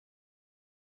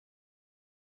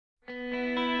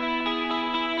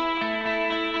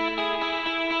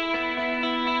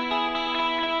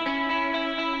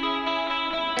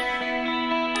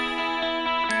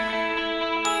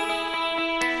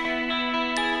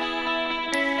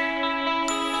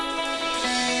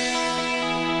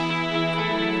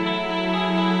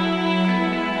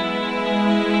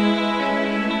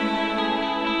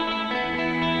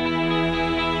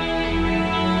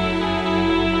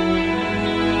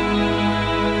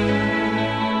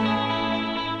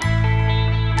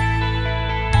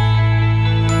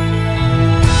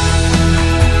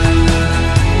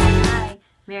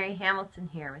Mary Hamilton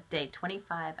here with day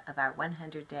 25 of our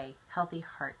 100-day Healthy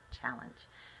Heart Challenge.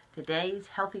 Today's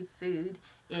healthy food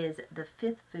is the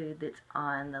 5th food that's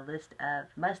on the list of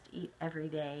must-eat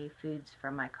everyday foods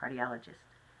from my cardiologist.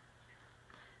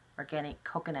 Organic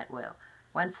coconut oil,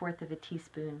 1/4 of a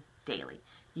teaspoon daily.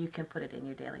 You can put it in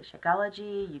your daily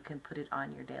Shakeology, you can put it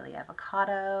on your daily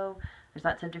avocado. There's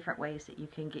lots of different ways that you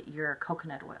can get your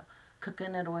coconut oil.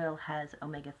 Coconut oil has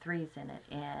omega-3s in it,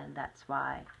 and that's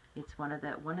why it's one of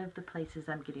the places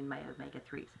I'm getting my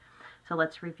omega-3s. So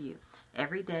let's review.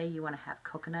 Every day you want to have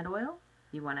coconut oil,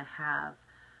 you want to have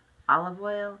olive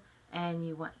oil, and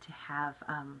you want to have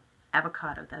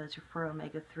avocado. Those are for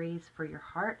omega-3s for your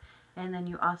heart. And then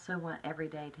you also want every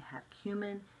day to have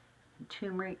cumin, and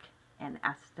turmeric, and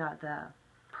acidophilus.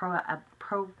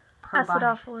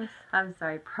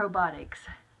 Probiotics,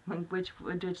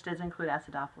 which does include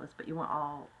acidophilus, but you want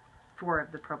all 4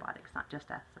 of the probiotics, not just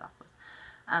acidophilus.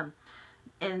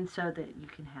 And so that you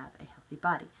can have a healthy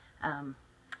body. I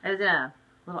was in a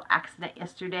little accident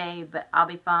yesterday, but I'll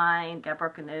be fine. Got a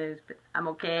broken nose, but I'm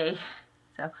okay.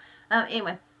 So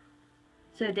anyway,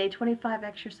 so day 25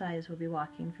 exercise, we'll be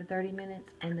walking for 30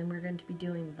 minutes, and then we're going to be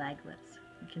doing leg lifts.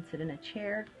 You can sit in a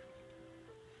chair,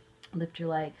 lift your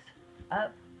legs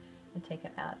up, and take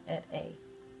them out at a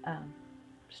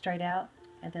straight out,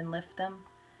 and then lift them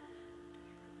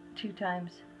 2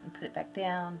 times and put it back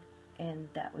down, and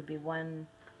that would be one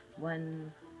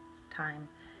time.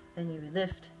 Then you would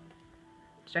lift,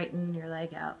 straighten your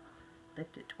leg out,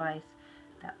 lift it twice.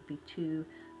 That would be 2.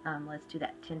 Let's do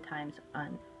that 10 times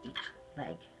on each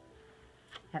leg.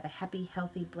 Have a happy,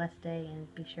 healthy, blessed day,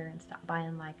 and be sure and stop by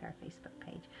and like our Facebook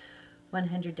page,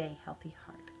 100 Day Healthy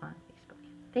Heart on Facebook.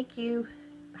 Thank you.